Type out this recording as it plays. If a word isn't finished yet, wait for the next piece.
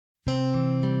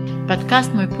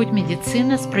Подкаст «Мой путь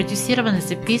медицина» спродюсирован и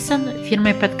записан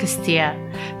фирмой Какие.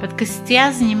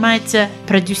 Какие занимается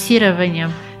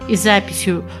продюсированием и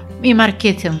записью и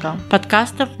маркетингом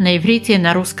подкастов на иврите и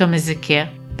на русском языке.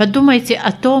 Подумайте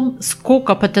о том,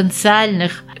 сколько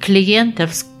потенциальных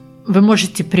клиентов вы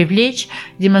можете привлечь,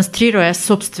 демонстрируя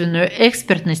собственную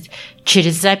экспертность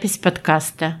через запись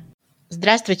подкаста.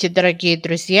 Здравствуйте, дорогие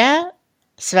друзья!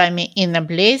 С вами Инна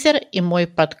Блейзер и мой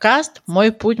подкаст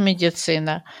 «Мой путь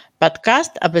медицина».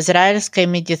 Подкаст об израильской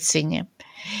медицине.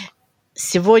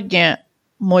 Сегодня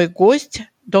мой гость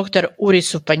 – доктор Ури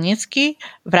Супоницкий,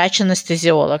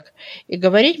 врач-анестезиолог. И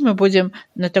говорить мы будем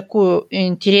на такую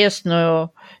интересную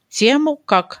тему,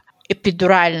 как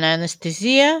эпидуральная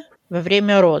анестезия во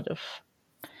время родов.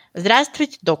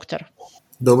 Здравствуйте, доктор.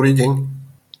 Добрый день.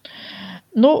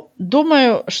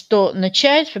 Думаю, что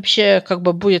начать вообще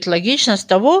будет логично с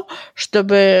того,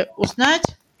 чтобы узнать,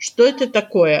 что это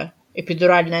такое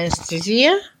эпидуральная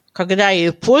анестезия, когда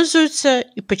ею пользуются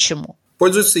и почему.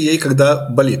 Пользуются ей, когда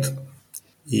болит.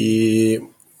 И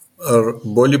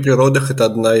боли при родах – это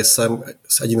один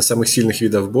из самых сильных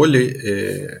видов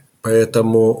боли,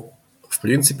 поэтому, в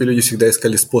принципе, люди всегда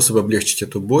искали способ облегчить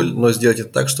эту боль, но сделать это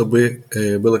так, чтобы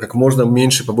было как можно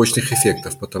меньше побочных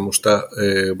эффектов, потому что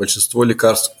большинство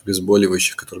лекарств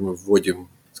обезболивающих, которые мы вводим,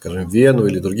 скажем, в вену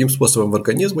или другим способом в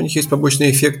организм, у них есть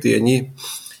побочные эффекты, и они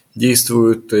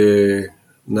действуют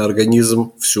на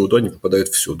организм всюду, они попадают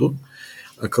всюду.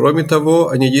 А кроме того,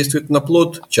 они действуют на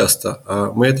плод часто,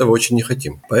 а мы этого очень не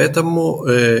хотим. Поэтому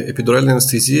эпидуральная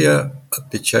анестезия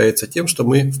отличается тем, что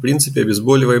мы, в принципе,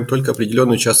 обезболиваем только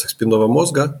определенный участок спинного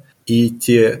мозга и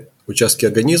те участки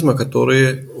организма,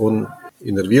 которые он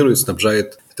иннервирует,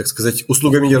 снабжает, так сказать,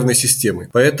 услугами нервной системы.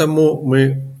 Поэтому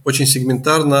мы очень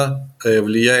сегментарно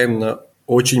влияем на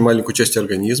очень маленькую часть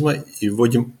организма и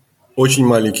вводим очень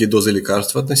маленькие дозы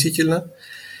лекарства относительно,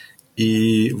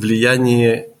 и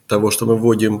влияние того, что мы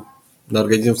вводим на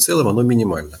организм в целом, оно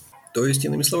минимально. То есть,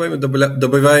 иными словами,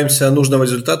 добиваемся нужного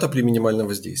результата при минимальном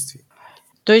воздействии.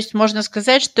 То есть можно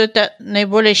сказать, что это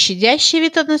наиболее щадящий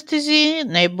вид анестезии,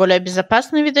 наиболее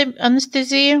безопасный вид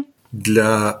анестезии?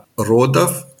 Для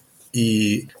родов,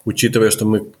 и учитывая, что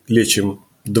мы лечим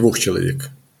 2 человек,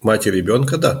 мать и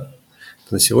ребенка, да.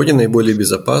 На сегодня наиболее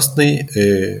безопасный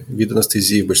вид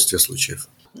анестезии в большинстве случаев.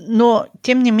 Но,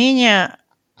 тем не менее,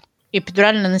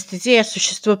 эпидуральная анестезия,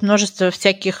 существует множество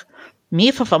всяких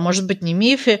мифов, а может быть не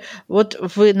мифы. Вот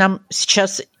вы нам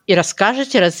сейчас и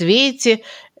расскажете, развеете,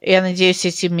 я надеюсь,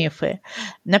 эти мифы.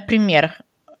 Например,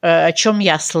 о чем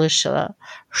я слышала,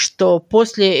 что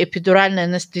после эпидуральной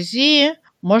анестезии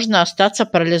можно остаться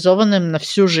парализованным на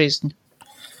всю жизнь.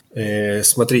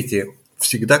 Смотрите,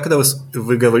 всегда, когда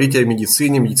вы говорите о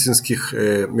медицине, медицинских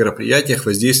мероприятиях,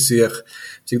 воздействиях,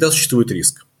 всегда существует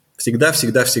риск. Всегда.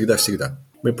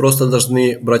 Мы просто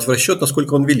должны брать в расчет,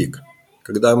 насколько он велик.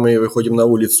 Когда мы выходим на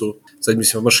улицу,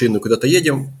 садимся в машину и куда-то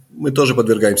едем, мы тоже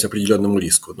подвергаемся определенному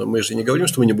риску. Но мы же не говорим,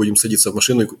 что мы не будем садиться в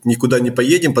машину и никуда не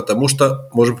поедем, потому что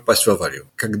можем попасть в аварию.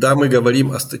 Когда мы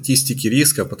говорим о статистике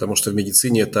риска, потому что в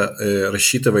медицине это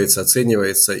рассчитывается,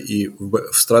 оценивается, и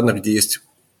в странах, где есть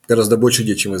гораздо больше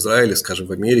людей, чем в Израиле, скажем,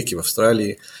 в Америке, в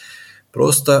Австралии,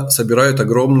 просто собирают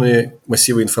огромные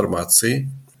массивы информации.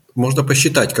 Можно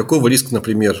посчитать, каков риск,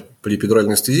 например, при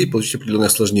эпидуральной анестезии получить определенное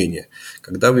осложнение.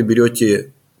 Когда вы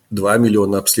берете 2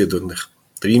 миллиона обследованных,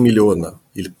 3 миллиона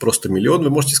или просто миллион, вы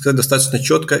можете сказать достаточно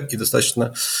четко и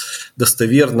достаточно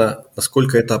достоверно,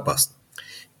 насколько это опасно.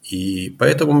 И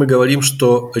поэтому мы говорим,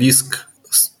 что риск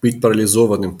быть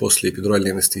парализованным после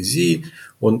эпидуральной анестезии,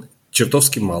 он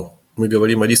чертовски мал. Мы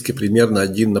говорим о риске примерно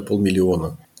 1 на 500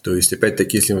 000. То есть,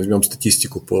 опять-таки, если мы возьмем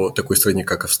статистику по такой стране,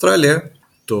 как Австралия,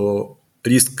 то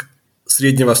риск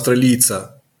среднего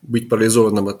австралийца быть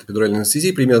парализованным от эпидуральной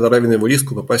анестезии примерно равен его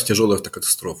риску попасть в тяжелую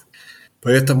автокатастрофу.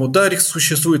 Поэтому, да, риск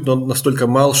существует, но он настолько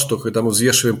мал, что когда мы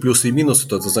взвешиваем плюсы и минусы,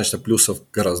 то однозначно плюсов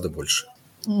гораздо больше.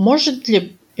 Может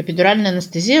ли эпидуральная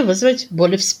анестезия вызвать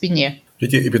боли в спине?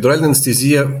 Видите, эпидуральная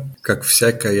анестезия, как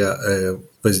всякое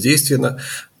воздействие,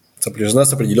 сопряжена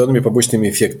с определенными побочными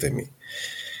эффектами.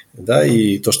 Да,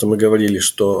 и то, что мы говорили,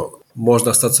 что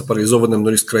можно остаться парализованным, но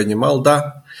риск крайне мал,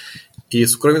 да. И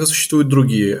кроме того, существуют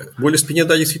другие. Боли в спине,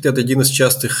 да, действительно, это один из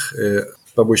частых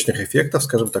побочных эффектов,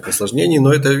 скажем так, осложнений,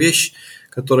 но это вещь,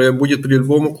 которая будет при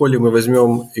любом уколе. Мы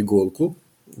возьмем иголку.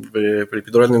 При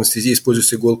эпидуральной анестезии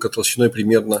используется иголка толщиной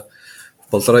примерно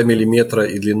в 1,5 мм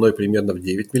и длиной примерно в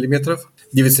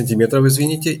 9 сантиметров,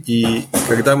 извините. И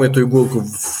когда мы эту иголку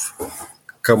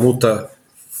кому-то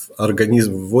в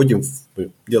организм вводим,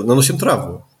 мы наносим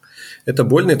травму. Это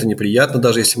больно, это неприятно.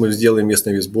 Даже если мы сделаем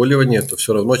местное обезболивание, то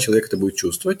все равно человек это будет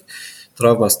чувствовать.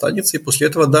 травма останется, и после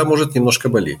этого, да, может немножко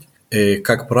болеть.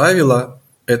 Как правило,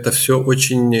 это все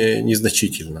очень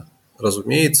незначительно.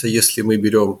 Разумеется, если мы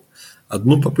берем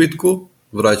одну попытку,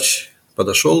 врач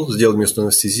подошел, сделал местную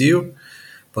анестезию,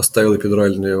 поставил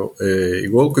эпидуральную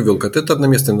иголку, ввел катетер на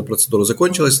место, процедура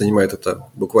закончилась, занимает это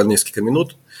буквально несколько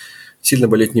минут, сильно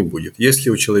болеть не будет. Если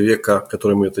у человека,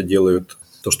 которому это делают,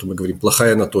 то, что мы говорим,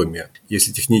 плохая анатомия,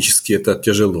 если технически это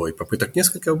тяжело, и попыток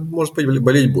несколько, может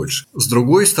болеть больше. С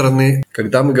другой стороны,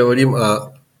 когда мы говорим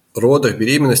о родах,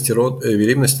 беременности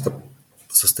 – это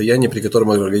состояние, при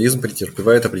котором организм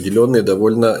претерпевает определенные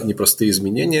довольно непростые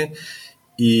изменения,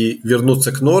 и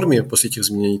вернуться к норме после этих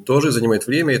изменений тоже занимает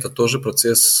время, это тоже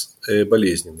процесс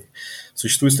болезненный.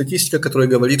 Существует статистика, которая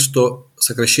говорит, что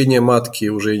сокращение матки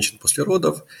у женщин после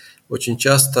родов очень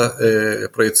часто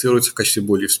проецируется в качестве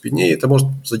боли в спине, и это может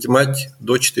занимать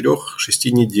до 4-6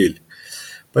 недель.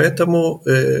 Поэтому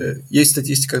есть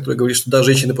статистика, которая говорит, что да,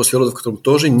 женщины после родов, которым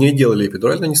тоже не делали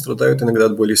эпидуральную, они страдают иногда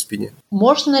от боли в спине.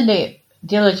 Можно ли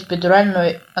делать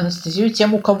эпидуральную анестезию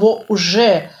тем, у кого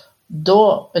уже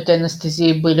до этой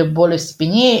анестезии были боли в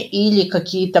спине или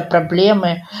какие-то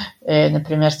проблемы,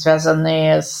 например,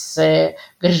 связанные с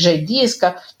грыжей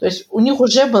диска? То есть у них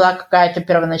уже была какая-то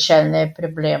первоначальная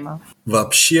проблема.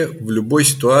 Вообще в любой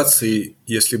ситуации,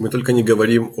 если мы только не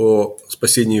говорим о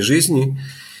спасении жизни,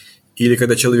 или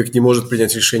когда человек не может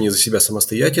принять решение за себя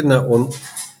самостоятельно, он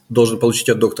должен получить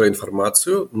от доктора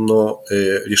информацию, но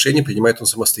решение принимает он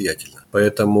самостоятельно.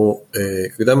 Поэтому,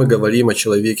 когда мы говорим о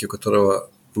человеке, у которого,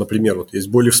 например, вот есть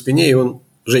боли в спине, и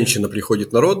женщина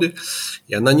приходит на роды,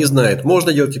 и она не знает,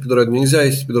 можно делать эпидуральную, нельзя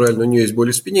делать эпидуральную, у нее есть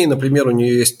боли в спине, и, например, у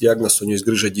нее есть диагноз, у нее есть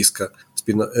грыжа диска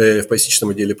в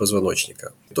поясничном отделе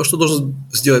позвоночника. То, что должен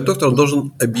сделать доктор, он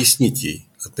должен объяснить ей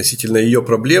относительно ее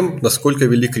проблем, насколько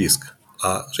велик риск.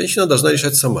 А женщина должна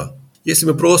решать сама. Если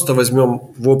мы просто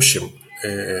возьмем в общем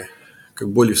как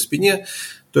боли в спине,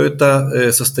 то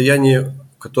это состояние,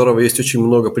 у которого есть очень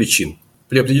много причин.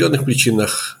 При определенных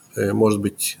причинах, может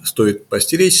быть, стоит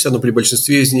поостеречься, но при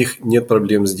большинстве из них нет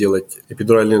проблем сделать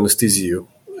эпидуральную анестезию.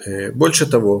 Больше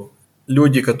того,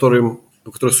 люди,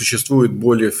 у которых существуют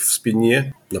боли в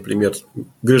спине, например,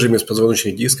 грыжи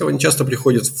межпозвоночных дисков, они часто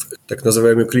приходят в так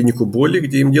называемую клинику боли,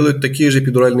 где им делают такие же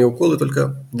эпидуральные уколы,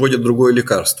 только вводят другое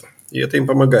лекарство. И это им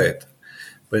помогает.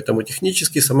 Поэтому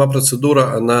технически сама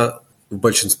процедура, она в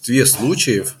большинстве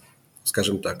случаев,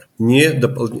 скажем так, не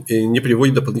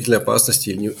приводит к дополнительной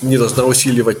опасности или не должна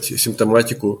усиливать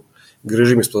симптоматику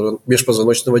грыжи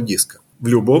межпозвоночного диска. В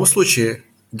любом случае,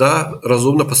 да,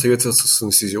 разумно посоветоваться с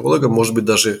анестезиологом, может быть,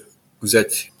 даже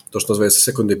взять то, что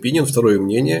называется second opinion, второе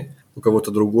мнение у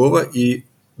кого-то другого. И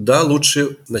да,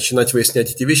 лучше начинать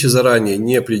выяснять эти вещи заранее,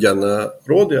 не придя на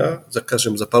роды, а,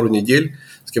 скажем, за пару недель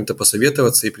с кем-то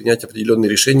посоветоваться и принять определенные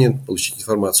решения, получить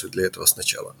информацию для этого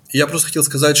сначала. И я просто хотел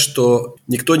сказать, что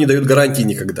никто не дает гарантии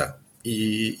никогда.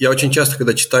 И я очень часто,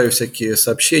 когда читаю всякие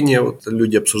сообщения,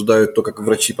 люди обсуждают то, как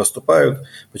врачи поступают,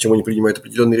 почему они принимают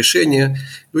определенные решения.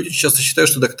 Люди очень часто считают,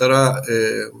 что доктора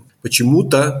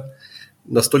почему-то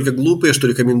настолько глупые, что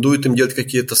рекомендуют им делать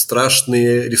какие-то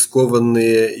страшные,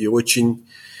 рискованные и очень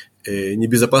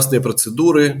небезопасные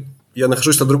процедуры. Я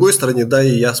нахожусь на другой стороне, да,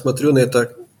 и я смотрю на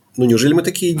это. Неужели мы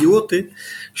такие идиоты,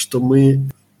 что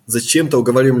мы зачем-то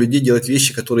уговариваем людей делать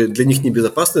вещи, которые для них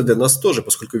небезопасны, для нас тоже,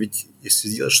 поскольку ведь если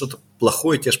сделать что-то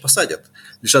плохое, тебя же посадят,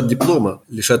 лишат диплома,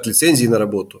 лишат лицензии на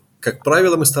работу. Как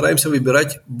правило, мы стараемся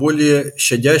выбирать более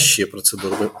щадящие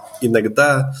процедуры.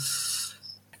 Иногда,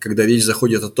 когда речь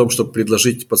заходит о том, чтобы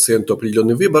предложить пациенту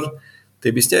определенный выбор, ты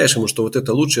объясняешь ему, что вот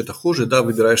это лучше, это хуже, да,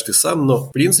 выбираешь ты сам, но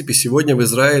в принципе сегодня в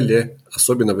Израиле,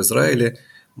 особенно в Израиле,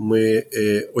 мы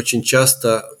очень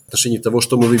часто в отношении того,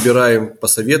 что мы выбираем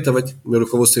посоветовать, мы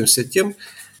руководствуемся тем,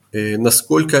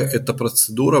 насколько эта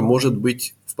процедура может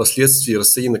быть впоследствии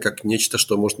расценена как нечто,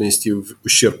 что может нанести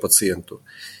ущерб пациенту.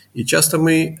 И часто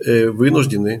мы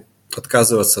вынуждены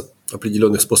отказываться от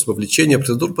определенных способов лечения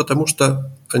процедур, потому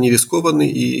что они рискованны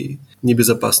и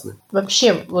небезопасны.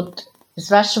 Вообще, из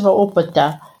вашего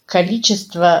опыта,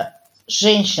 количество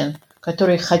женщин,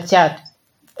 которые хотят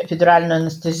эпидуральную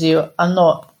анестезию,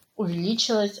 оно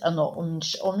увеличилось, оно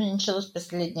уменьшилось в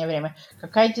последнее время?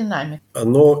 Какая динамика?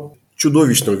 Оно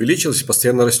чудовищно увеличилось и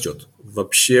постоянно растет.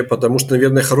 Вообще, потому что,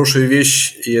 наверное, хорошая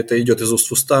вещь, и это идет из уст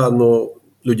в уста, но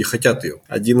люди хотят ее.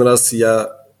 Один раз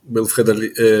я был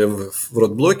в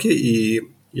родблоке, и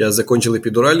я закончил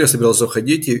эпидуральную, собирался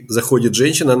уходить, и заходит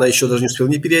женщина, она еще даже не успела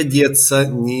ни переодеться,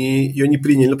 ее не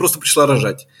приняли, она просто пришла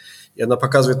рожать. И она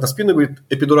показывает на спину и говорит: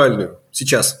 эпидуральную,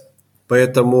 сейчас.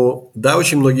 Поэтому, да,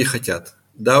 очень многие хотят.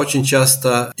 Да, очень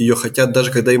часто ее хотят,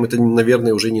 даже когда им это,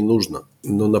 наверное, уже не нужно.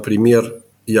 Но, например,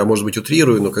 я, может быть,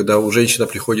 утрирую, но когда у женщины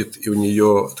приходит и у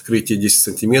нее открытие 10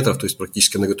 сантиметров, то есть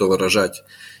практически она готова рожать,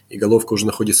 и головка уже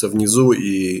находится внизу,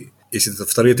 и если это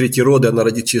вторые, третьи роды, она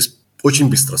родит очень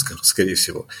быстро, скорее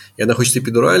всего, и она хочет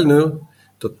эпидуральную,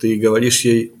 то ты говоришь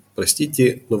ей: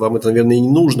 простите, но вам это, наверное, и не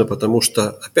нужно, потому что,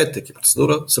 опять-таки,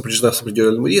 процедура сопряжена с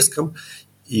определенным риском,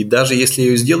 и даже если я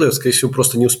ее сделаю, скорее всего,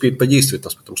 просто не успеет подействовать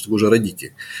нас, потому что вы уже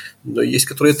родите. Но есть,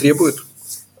 которые требуют,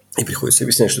 и приходится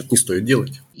объяснять, что это не стоит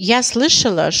делать. Я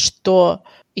слышала, что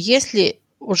если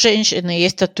у женщины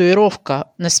есть татуировка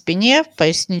на спине, в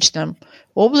поясничном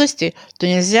области, то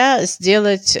нельзя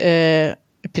сделать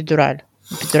эпидуральную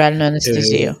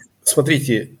анестезию.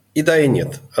 Смотрите, и да, и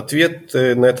нет. Ответ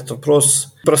на этот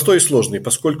вопрос простой и сложный,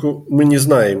 поскольку мы не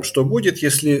знаем, что будет,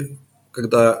 если,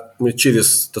 когда мы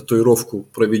через татуировку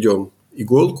проведем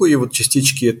иголку, и вот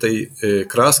частички этой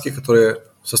краски, которая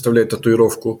составляет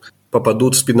татуировку,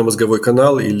 попадут в спинномозговой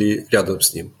канал или рядом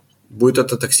с ним. Будет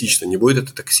это токсично, не будет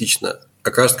это токсично,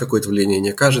 окажет какое-то влияние,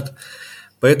 не окажет.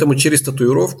 Поэтому через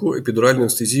татуировку эпидуральную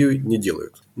анестезию не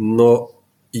делают. Но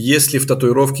если в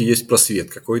татуировке есть просвет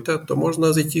какой-то, то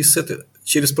можно зайти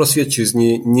через просвет, через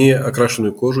не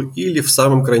окрашенную кожу, или в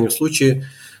самом крайнем случае,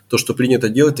 то, что принято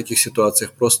делать в таких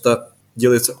ситуациях, просто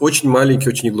делается очень маленький,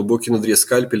 очень неглубокий надрез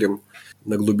скальпелем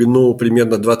на глубину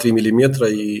примерно 2-3 мм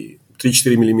и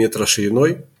 3-4 мм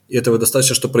шириной. И этого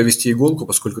достаточно, чтобы провести иголку,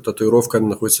 поскольку татуировка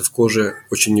находится в коже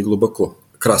очень неглубоко.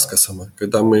 Краска сама.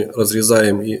 Когда мы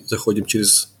разрезаем и заходим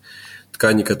через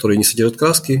ткани, которые не содержат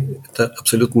краски, это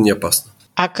абсолютно не опасно.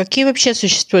 А какие вообще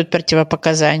существуют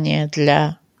противопоказания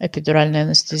для эпидуральной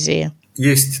анестезии?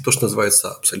 Есть то, что называется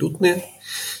абсолютные,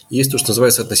 есть то, что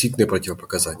называется относительные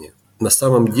противопоказания. На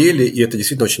самом деле, и это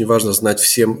действительно очень важно знать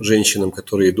всем женщинам,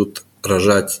 которые идут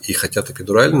рожать и хотят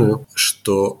эпидуральную,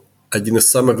 что один из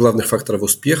самых главных факторов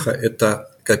успеха –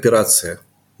 это кооперация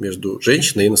между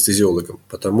женщиной и анестезиологом,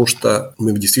 потому что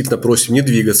мы действительно просим не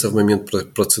двигаться в момент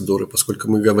процедуры, поскольку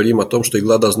мы говорим о том, что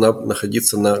игла должна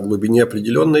находиться на глубине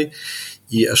определенной,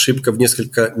 и ошибка в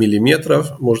несколько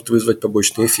миллиметров может вызвать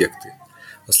побочные эффекты,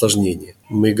 осложнения.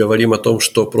 Мы говорим о том,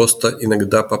 что просто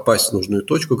иногда попасть в нужную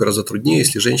точку гораздо труднее,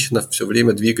 если женщина все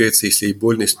время двигается, если ей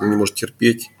больно, если она не может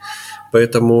терпеть.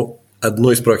 Поэтому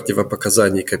одно из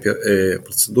противопоказаний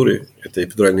процедуры этой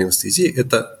эпидуральной анестезии –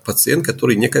 это пациент,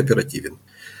 который не кооперативен.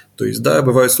 То есть, да,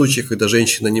 бывают случаи, когда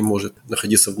женщина не может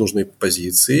находиться в нужной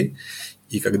позиции,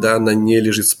 и когда она не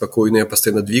лежит спокойно, а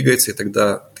постоянно двигается, и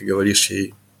тогда ты говоришь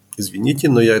ей: извините,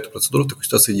 но я эту процедуру в такой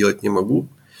ситуации делать не могу.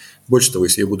 Больше того,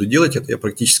 если я буду делать это, я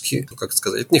практически,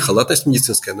 это не халатность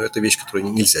медицинская, но это вещь,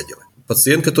 которую нельзя делать.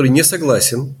 Пациент, который не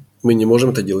согласен, мы не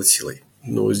можем это делать силой.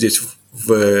 Но здесь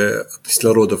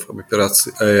относительно родов об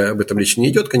этом речь не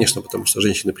идет, конечно, потому что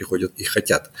женщины приходят и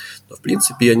хотят. Но, в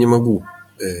принципе, я не могу,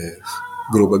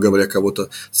 грубо говоря, кого-то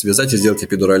связать и сделать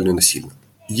эпидуральную насильно.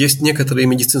 Есть некоторые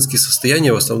медицинские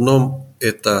состояния, в основном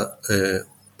это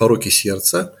пороки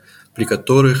сердца, при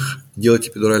которых делать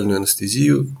эпидуральную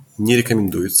анестезию не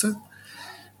рекомендуется.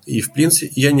 И, в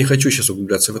принципе, я не хочу сейчас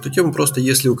углубляться в эту тему, просто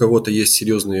если у кого-то есть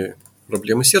серьезные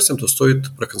проблемы с сердцем, то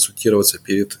стоит проконсультироваться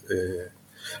перед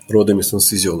родами с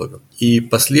анестезиологом. И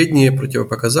последнее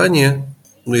противопоказание,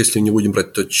 если не будем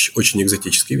брать очень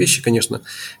экзотические вещи, конечно,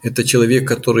 это человек,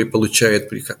 который получает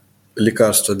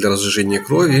лекарства для разжижения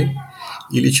крови,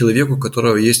 или человеку, у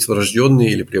которого есть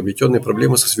врожденные или приобретенные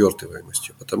проблемы со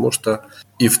свертываемостью. Потому что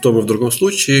и в том, и в другом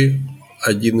случае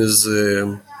один из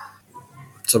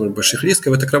самых больших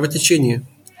рисков – это кровотечение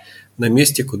на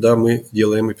месте, куда мы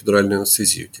делаем эпидуральную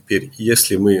анестезию. Теперь,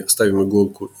 если мы ставим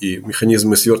иголку и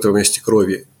механизмы свертываемости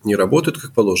крови не работают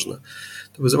как положено,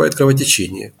 то вызывает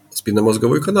кровотечение.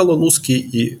 Спинномозговой канал, он узкий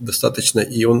и достаточно,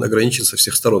 и он ограничен со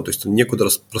всех сторон, то есть он некуда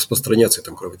распространяться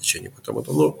этому кровотечению.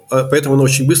 Поэтому оно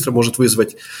очень быстро может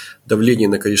вызвать давление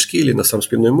на корешки или на сам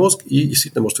спинной мозг и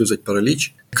действительно может вызвать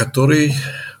паралич, который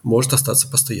может остаться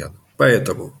постоянным.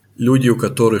 Поэтому люди,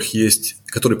 которые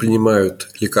принимают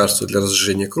лекарства для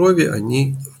разжижения крови,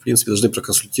 они, в принципе, должны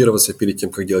проконсультироваться перед тем,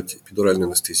 как делать эпидуральную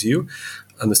анестезию.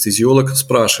 Анестезиолог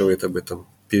спрашивает об этом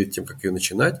перед тем, как ее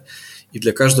начинать. И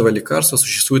для каждого лекарства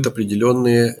существует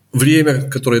определенное время,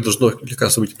 которое должно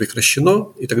лекарство быть прекращено,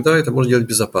 и тогда это можно делать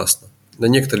безопасно. На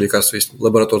некоторые лекарства есть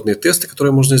лабораторные тесты,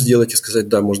 которые можно сделать и сказать,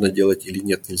 да, можно делать или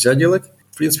нет, нельзя делать.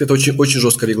 В принципе, это очень, очень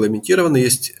жестко регламентировано.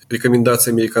 Есть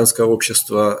рекомендации Американского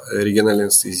общества региональной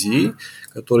анестезии,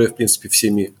 которые, в принципе,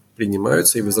 всеми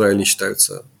принимаются и в Израиле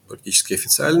считаются практически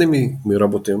официальными. Мы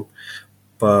работаем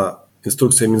по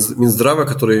инструкция Минздрава,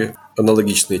 которые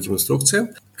аналогичны этим инструкциям.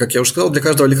 Как я уже сказал, для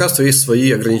каждого лекарства есть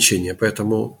свои ограничения,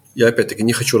 поэтому я опять-таки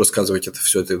не хочу рассказывать это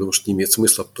все, это, потому что не имеет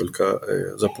смысла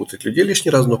только запутать людей лишний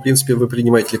раз, но в принципе вы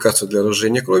принимаете лекарства для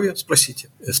разжижения крови, спросите.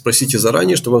 Спросите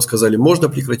заранее, чтобы вам сказали, можно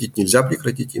прекратить, нельзя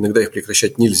прекратить, иногда их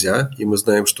прекращать нельзя, и мы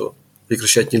знаем, что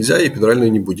прекращать нельзя, и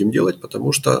эпидуральную не будем делать,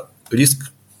 потому что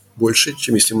риск больше,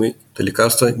 чем если мы это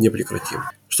лекарство не прекратим.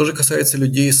 Что же касается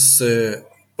людей с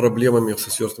проблемами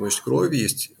со свертыванием мочевой крови,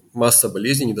 есть масса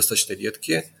болезней, недостаточно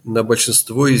редкие. На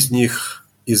большинство из них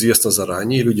известно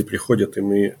заранее. Люди приходят, и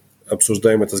мы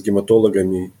обсуждаем это с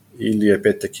гематологами или,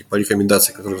 опять-таки, по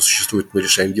рекомендациям, которые существуют, мы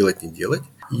решаем делать, не делать.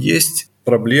 Есть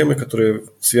проблемы, которые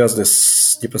связаны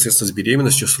непосредственно с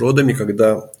беременностью, с родами,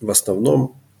 когда в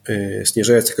основном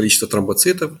снижается количество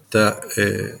тромбоцитов, это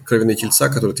кровяные тельца,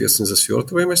 которые ответственны за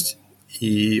свертываемость.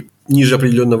 И ниже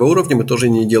определенного уровня мы тоже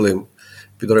не делаем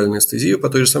эпидуральную анестезию по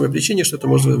той же самой причине, что это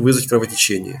может вызвать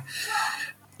кровотечение.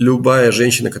 Любая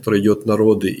женщина, которая идет на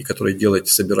роды и которая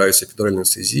собирается эпидуральную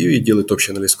анестезию и делает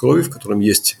общий анализ крови, в котором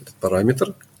есть этот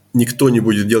параметр, никто не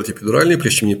будет делать эпидуральный,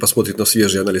 прежде чем не посмотрит на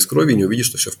свежий анализ крови и не увидит,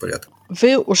 что все в порядке.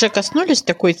 Вы уже коснулись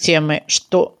такой темы,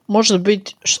 что может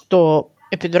быть, что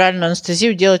эпидуральную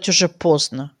анестезию делать уже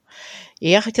поздно. И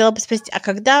я хотела бы спросить, а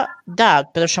когда, да,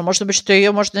 потому что может быть, что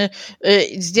ее можно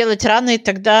сделать рано, и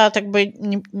тогда так бы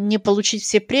не получить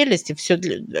все прелести, все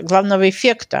главного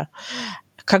эффекта.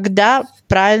 Когда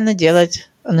правильно делать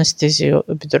анестезию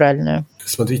эпидуральную?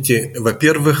 Смотрите,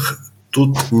 во-первых,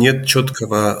 тут нет четкой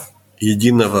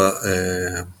единой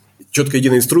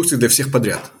инструкции для всех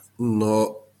подряд.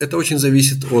 Но это очень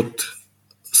зависит от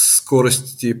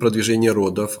скорости продвижения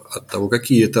родов, от того,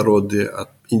 какие это роды, от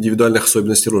индивидуальных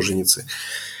особенностей роженицы,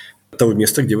 от того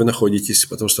места, где вы находитесь,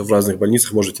 потому что в разных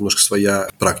больницах может немножко своя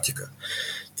практика.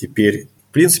 Теперь,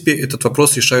 в принципе, этот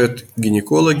вопрос решают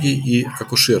гинекологи и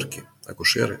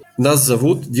акушеры. Нас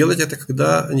зовут делать это,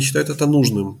 когда они считают это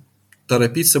нужным.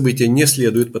 Торопить события не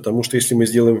следует, потому что если мы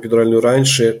сделаем эпидуральную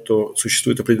раньше, то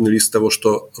существует определенный риск того,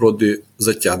 что роды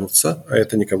затянутся, а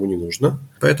это никому не нужно.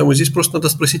 Поэтому здесь просто надо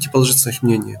спросить и положиться на их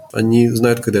мнение. Они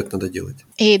знают, когда это надо делать.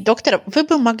 И, доктор, вы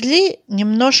бы могли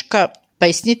немножко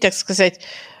пояснить, так сказать,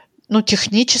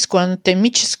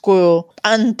 техническую,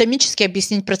 анатомически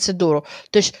объяснить процедуру?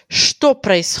 То есть, что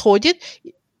происходит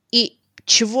и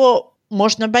чего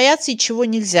можно бояться и чего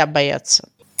нельзя бояться?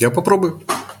 Я попробую.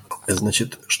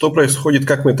 Значит, что происходит,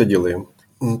 как мы это делаем?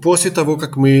 После того,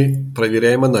 как мы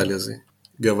проверяем анализы,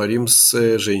 говорим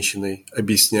с женщиной,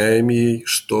 объясняем ей,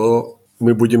 что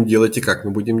мы будем делать и как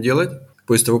мы будем делать.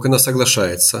 После того, как она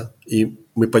соглашается, и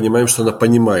мы понимаем, что она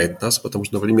понимает нас, потому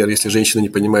что, например, если женщина не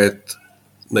понимает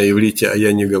на иврите, а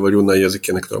я не говорю на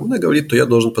языке, на котором она говорит, то я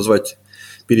должен позвать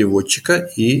переводчика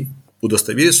и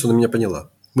удостовериться, что она меня поняла.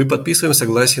 Мы подписываем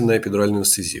согласие на эпидуральную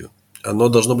анестезию. Оно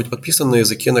должно быть подписано на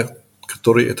языке,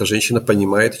 который эта женщина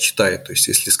понимает и читает. То есть,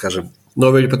 если, скажем,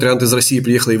 новый репатриант из России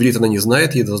приехал, иврит она не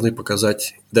знает, ей должны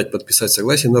дать подписать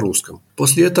согласие на русском.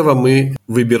 После этого мы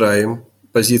выбираем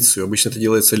позицию. Обычно это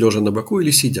делается лежа на боку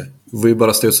или сидя. Выбор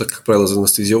остается, как правило, за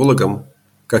анестезиологом,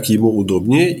 как ему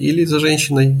удобнее, или за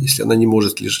женщиной. Если она не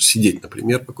может лишь сидеть,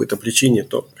 например, по какой-то причине,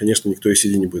 то, конечно, никто ее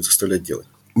сидя не будет заставлять делать.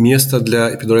 Место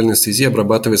для эпидуральной анестезии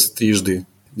обрабатывается трижды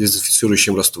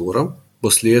дезинфицирующим раствором.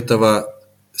 После этого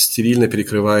стерильно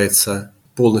перекрывается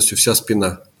полностью вся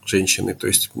спина женщины, то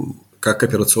есть как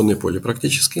операционное поле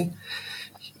практически.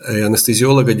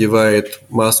 Анестезиолог одевает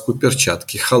маску,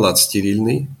 перчатки, халат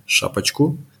стерильный,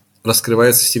 шапочку.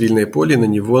 Раскрывается стерильное поле, и на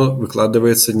него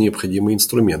выкладывается необходимый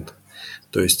инструмент.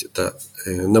 То есть это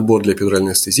набор для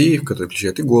эпидуральной анестезии, который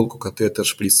включает иголку, катетер,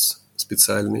 шприц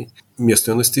специальный,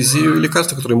 местную анестезию и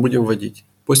лекарства, которые мы будем вводить.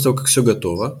 После того, как все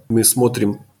готово, мы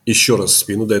смотрим еще раз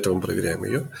спину, до этого мы проверяем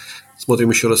ее.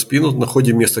 Смотрим еще раз спину,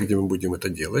 находим место, где мы будем это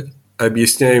делать.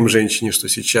 Объясняем женщине, что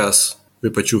сейчас вы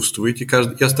почувствуете.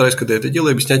 Я стараюсь, когда это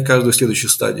делаю, объяснять каждую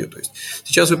следующую стадию. То есть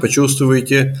сейчас вы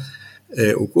почувствуете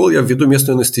укол, я введу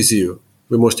местную анестезию.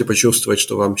 Вы можете почувствовать,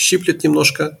 что вам щиплет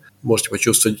немножко, можете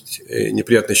почувствовать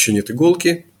неприятное ощущение от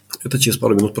иголки. Это через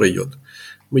пару минут пройдет.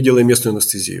 Мы делаем местную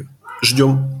анестезию.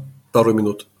 Ждем пару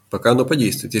минут, пока оно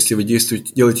подействует. Если вы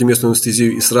делаете местную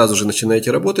анестезию и сразу же начинаете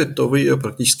работать, то вы ее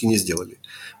практически не сделали,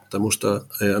 потому что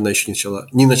она еще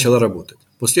не начала работать.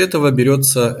 После этого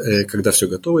берется, когда все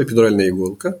готово, эпидуральная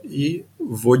иголка и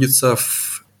вводится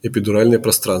в эпидуральное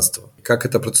пространство. Как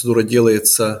эта процедура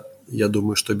делается, я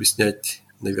думаю, что объяснять,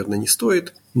 наверное, не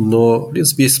стоит. Но, в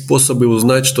принципе, есть способы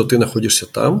узнать, что ты находишься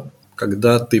там.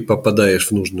 Когда ты попадаешь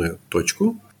в нужную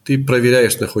точку, ты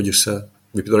проверяешь, находишься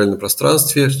в эпидуральном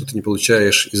пространстве, что ты не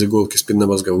получаешь из иголки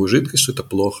спинномозговую жидкость, что это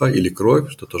плохо, или кровь,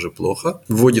 что тоже плохо.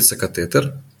 Вводится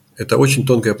катетер. Это очень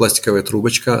тонкая пластиковая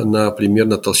трубочка, она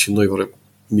примерно толщиной в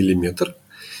миллиметр.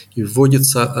 И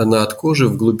вводится она от кожи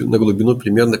на глубину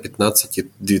примерно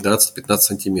 12-15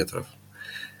 сантиметров.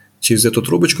 Через эту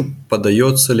трубочку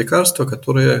подается лекарство,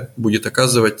 которое будет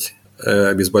оказывать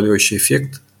обезболивающий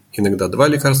эффект. Иногда 2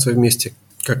 лекарства вместе,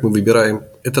 как мы выбираем.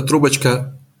 Эта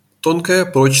трубочка тонкая,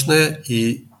 прочная,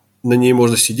 и на ней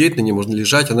можно сидеть, на ней можно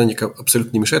лежать. Она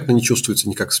абсолютно не мешает, она не чувствуется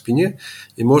никак в спине.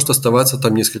 И может оставаться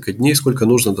там несколько дней, сколько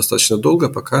нужно, достаточно долго,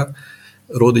 пока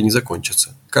роды не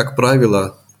закончатся. Как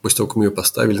правило, после того, как мы ее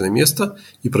поставили на место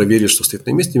и проверили, что стоит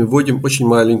на месте, мы вводим очень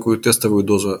маленькую тестовую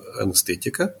дозу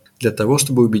анестетика для того,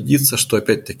 чтобы убедиться, что,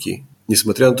 опять-таки,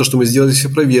 несмотря на то, что мы сделали все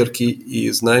проверки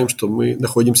и знаем, что мы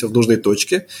находимся в нужной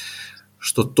точке,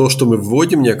 что то, что мы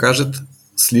вводим, не окажет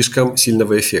слишком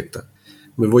сильного эффекта.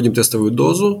 Мы вводим тестовую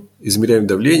дозу, измеряем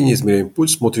давление, измеряем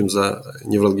пульс, смотрим за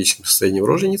неврологическим состоянием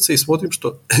роженицы и смотрим,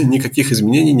 что никаких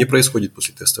изменений не происходит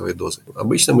после тестовой дозы.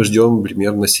 Обычно мы ждем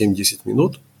примерно 7-10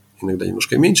 минут, иногда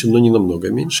немножко меньше, но не намного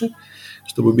меньше,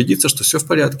 чтобы убедиться, что все в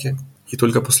порядке. И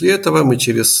только после этого мы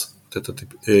через этот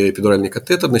эпидуральный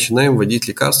катетер начинаем вводить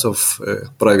лекарства в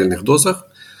правильных дозах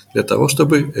для того,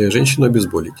 чтобы женщину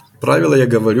обезболить. Правило я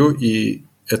говорю, и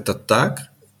это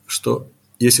так, что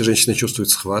если женщина чувствует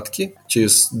схватки,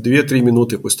 через 2-3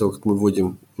 минуты после того, как мы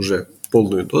вводим уже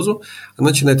полную дозу, она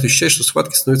начинает ощущать, что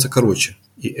схватки становятся короче.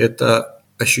 И это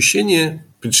ощущение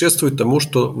предшествует тому,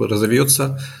 что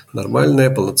разовьется нормальная,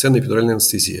 полноценная эпидуральная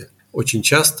анестезия. Очень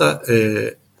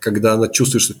часто, когда она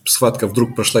чувствует, что схватка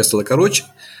вдруг прошла и стала короче,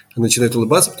 она начинает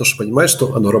улыбаться, потому что понимает,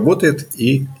 что оно работает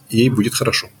и ей будет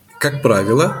хорошо. Как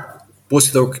правило,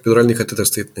 после того, как эпидуральный катетер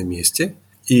стоит на месте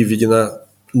и введена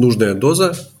нужная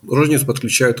доза, роженицу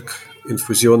подключают к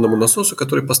инфузионному насосу,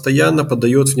 который постоянно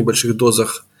подает в небольших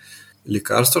дозах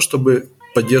лекарства, чтобы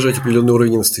поддерживать определенный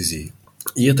уровень анестезии.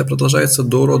 И это продолжается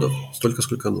до родов, столько,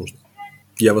 сколько нужно.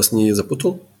 Я вас не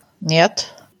запутал? Нет.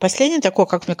 Последний такой,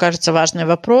 как мне кажется, важный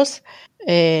вопрос.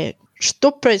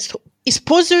 Что происходит?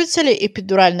 Используется ли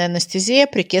эпидуральная анестезия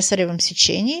при кесаревом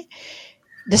сечении?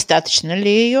 Достаточно ли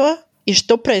ее? И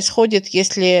что происходит,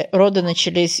 если роды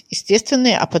начались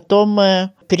естественные, а потом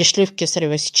перешли в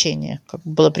кесарево сечение? Как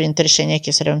было принято решение о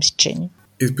кесаревом сечении?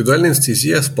 Эпидуральная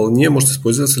анестезия вполне может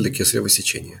использоваться для кесарево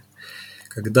сечения.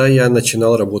 Когда я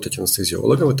начинал работать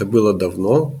анестезиологом, это было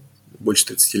давно, больше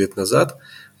 30 лет назад,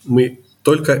 мы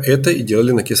только это и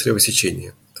делали на кесарево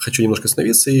сечение. Хочу немножко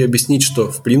остановиться и объяснить,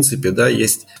 что в принципе, да,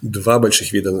 есть 2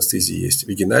 больших вида анестезии. Есть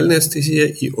вагинальная анестезия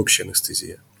и общая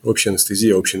анестезия. Общая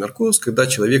анестезия, общий наркоз, когда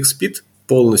человек спит,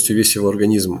 полностью весь его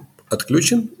организм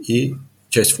отключен, и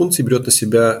часть функций берет на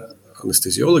себя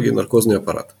анестезиолог и наркозный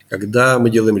аппарат. Когда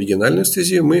мы делаем региональную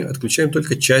анестезию, мы отключаем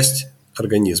только часть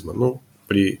организма.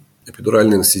 При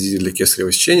эпидуральной анестезии для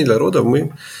кесарево сечения, для родов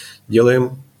мы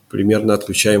делаем примерно,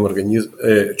 отключаем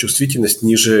чувствительность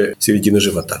ниже середины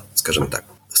живота, скажем так.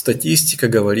 Статистика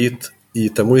говорит, и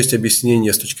тому есть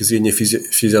объяснение с точки зрения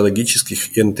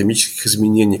физиологических и анатомических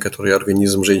изменений, которые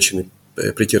организм женщины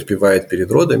претерпевает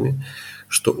перед родами,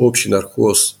 что общий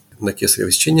наркоз на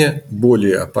кесарево сечение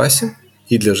более опасен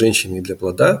и для женщины, и для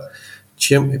плода,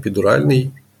 чем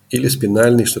эпидуральный или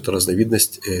спинальный, что это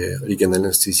разновидность региональной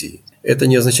анестезии. Это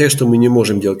не означает, что мы не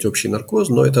можем делать общий наркоз,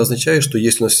 но это означает, что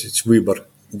если у нас есть выбор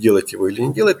делать его или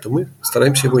не делать, то мы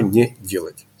стараемся его не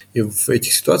делать. И в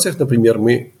этих ситуациях, например,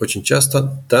 мы очень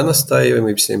часто настаиваем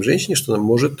и объясняем женщине, что она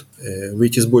может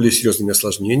выйти с более серьезными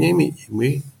осложнениями, и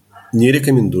мы не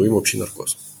рекомендуем общий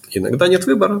наркоз. Иногда нет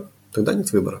выбора, тогда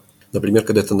нет выбора. Например,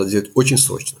 когда это надо делать очень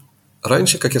срочно.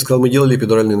 Раньше, как я сказал, мы делали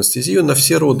эпидуральную анестезию на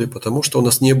все роды, потому что у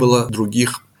нас не было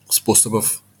других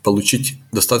способов получить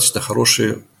достаточно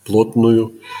хорошую,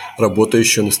 плотную,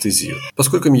 работающую анестезию.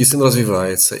 Поскольку медицина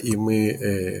развивается, и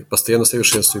мы постоянно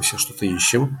совершенствуемся, что-то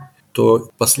ищем, то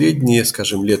последние,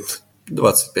 скажем, лет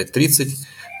 25-30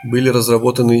 были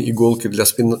разработаны иголки для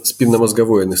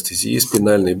спинномозговой анестезии,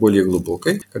 спинальной, более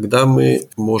глубокой, когда мы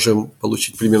можем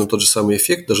получить примерно тот же самый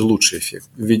эффект, даже лучший эффект,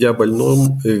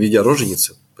 введя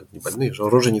роженицы, не больные, а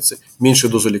роженицы,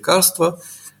 меньшую дозу лекарства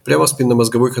прямо в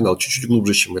спинномозговой канал, чуть-чуть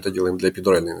глубже, чем мы это делаем для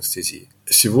эпидуральной анестезии.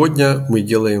 Сегодня мы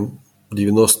делаем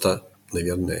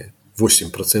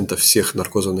 8% всех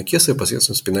наркозов на кесарево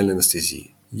посредством спинальной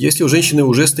анестезии. Если у женщины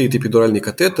уже стоит эпидуральный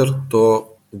катетер,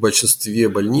 то в большинстве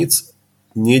больниц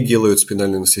не делают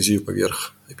спинальную анестезию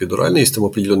поверх эпидуральной. Есть там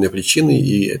определенные причины,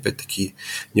 и опять-таки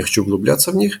не хочу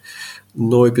углубляться в них.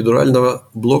 Но эпидурального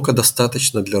блока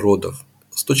достаточно для родов.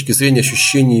 С точки зрения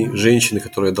ощущений женщины,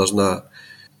 которая должна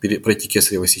пройти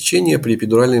кесарево сечение, при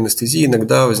эпидуральной анестезии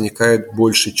иногда возникает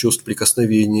больше чувств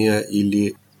прикосновения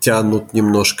или тянут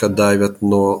немножко, давят,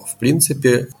 но в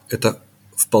принципе это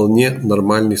вполне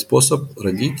нормальный способ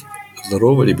родить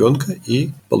здорового ребенка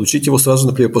и получить его сразу,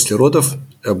 например, после родов,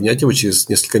 обнять его через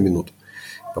несколько минут.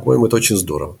 По-моему, это очень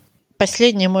здорово.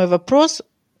 Последний мой вопрос.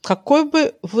 Какой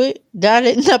бы вы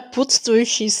дали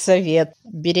напутствующий совет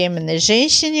беременной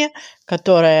женщине,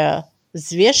 которая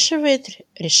взвешивает,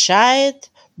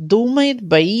 решает, думает,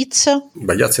 боится?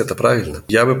 Бояться – это правильно.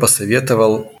 Я бы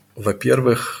посоветовал,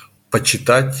 во-первых,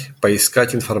 почитать,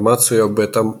 поискать информацию об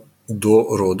этом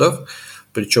до родов,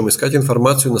 причем искать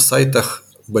информацию на сайтах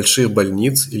больших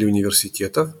больниц или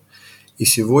университетов. И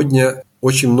сегодня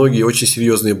очень многие очень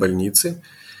серьезные больницы,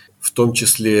 в том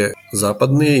числе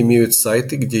западные, имеют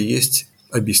сайты, где есть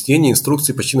объяснения,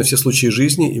 инструкции почти на все случаи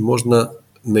жизни, и можно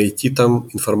найти там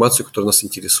информацию, которая нас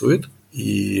интересует. И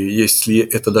если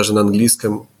это даже на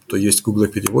английском, то есть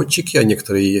Google-переводчики, а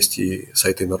некоторые есть и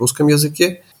сайты на русском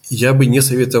языке. Я бы не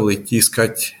советовал идти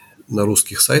искать на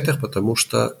русских сайтах, потому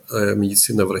что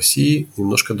медицина в России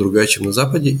немножко другая, чем на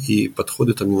Западе, и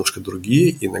подходы там немножко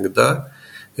другие. Иногда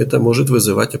это может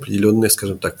вызывать определенный,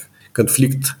 скажем так,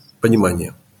 конфликт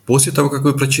понимания. После того, как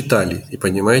вы прочитали и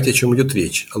понимаете, о чем идет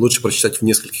речь, а лучше прочитать в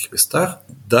нескольких местах,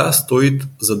 да, стоит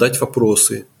задать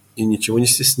вопросы и ничего не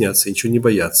стесняться, ничего не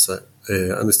бояться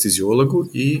анестезиологу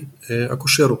и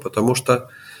акушеру, потому что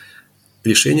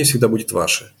решение всегда будет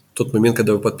ваше. В тот момент,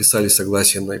 когда вы подписали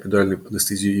согласие на эпидуральную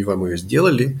анестезию и вам ее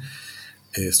сделали,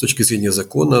 с точки зрения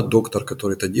закона, доктор,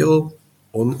 который это делал,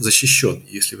 он защищен.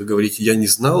 Если вы говорите «я не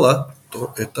знала»,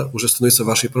 то это уже становится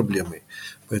вашей проблемой.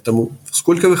 Поэтому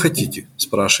сколько вы хотите,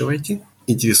 спрашивайте,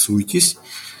 интересуйтесь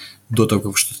до того,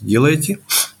 как вы что-то делаете.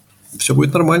 Все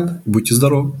будет нормально. Будьте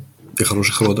здоровы и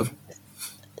хороших родов.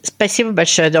 Спасибо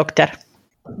большое, доктор.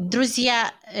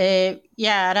 Друзья,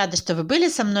 я рада, что вы были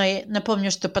со мной. Напомню,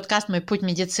 что подкаст «Мой путь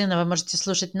медицина» вы можете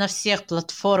слушать на всех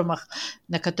платформах,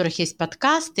 на которых есть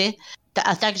подкасты,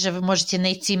 а также вы можете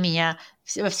найти меня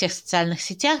во всех социальных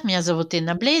сетях. Меня зовут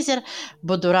Инна Блейзер.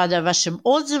 Буду рада вашим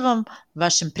отзывам,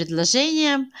 вашим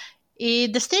предложениям. И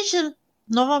до встречи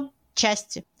в новом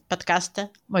части подкаста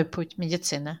 «Мой путь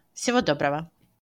медицина». Всего доброго.